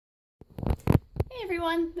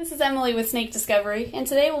everyone, this is Emily with Snake Discovery, and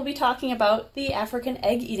today we'll be talking about the African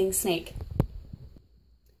egg-eating snake.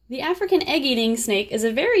 The African egg-eating snake is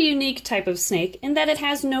a very unique type of snake in that it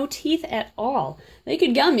has no teeth at all. They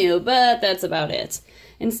could gum you, but that's about it.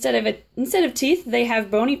 Instead of teeth, they have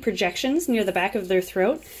bony projections near the back of their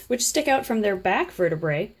throat, which stick out from their back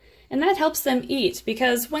vertebrae, and that helps them eat,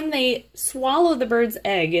 because when they swallow the bird's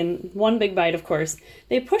egg, in one big bite of course,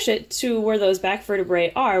 they push it to where those back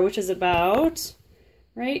vertebrae are, which is about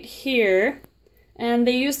right here, and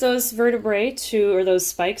they use those vertebrae or those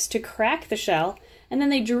spikes to crack the shell, and then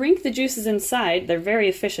they drink the juices inside. They're very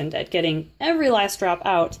efficient at getting every last drop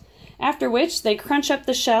out, after which they crunch up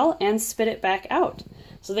the shell and spit it back out.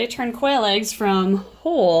 So they turn quail eggs from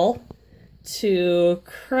whole to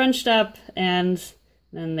crunched up, and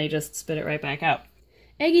then they just spit it right back out.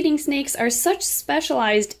 Egg-eating snakes are such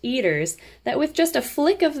specialized eaters that with just a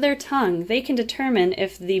flick of their tongue, they can determine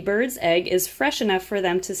if the bird's egg is fresh enough for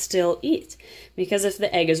them to still eat. Because if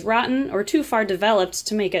the egg is rotten or too far developed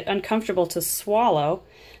to make it uncomfortable to swallow,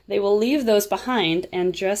 they will leave those behind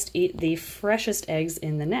and just eat the freshest eggs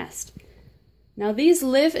in the nest. Now these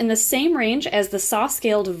live in the same range as the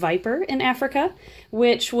saw-scaled viper in Africa,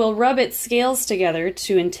 which will rub its scales together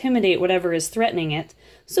to intimidate whatever is threatening it.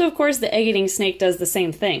 So of course the egg-eating snake does the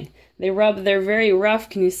same thing. They rub their very rough,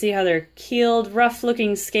 can you see how they're keeled,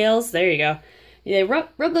 rough-looking scales? There you go. They rub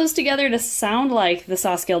those together to sound like the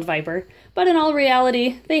saw-scaled viper, but in all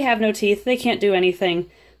reality, they have no teeth, they can't do anything.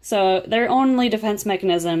 So their only defense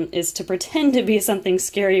mechanism is to pretend to be something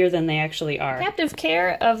scarier than they actually are. Captive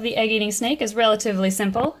care of the egg-eating snake is relatively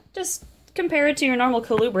simple. Just compare it to your normal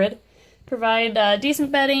colubrid. Provide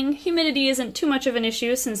decent bedding. Humidity isn't too much of an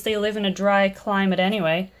issue since they live in a dry climate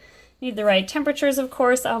anyway. Need the right temperatures, of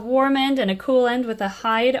course, a warm end and a cool end with a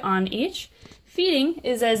hide on each. Feeding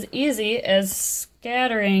is as easy as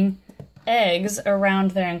scattering eggs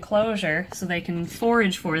around their enclosure so they can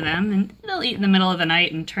forage for them, and they'll eat in the middle of the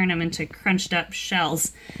night and turn them into crunched up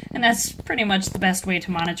shells. And that's pretty much the best way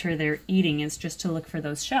to monitor their eating, is just to look for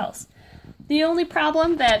those shells. The only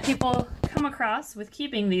problem that people come across with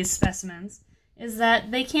keeping these specimens is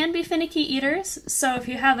that they can be finicky eaters, so if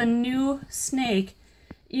you have a new snake,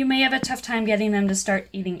 you may have a tough time getting them to start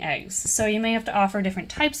eating eggs. So you may have to offer different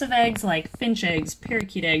types of eggs, like finch eggs,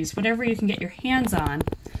 parakeet eggs, whatever you can get your hands on,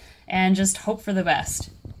 and just hope for the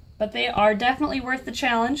best. But they are definitely worth the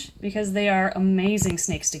challenge because they are amazing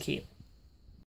snakes to keep.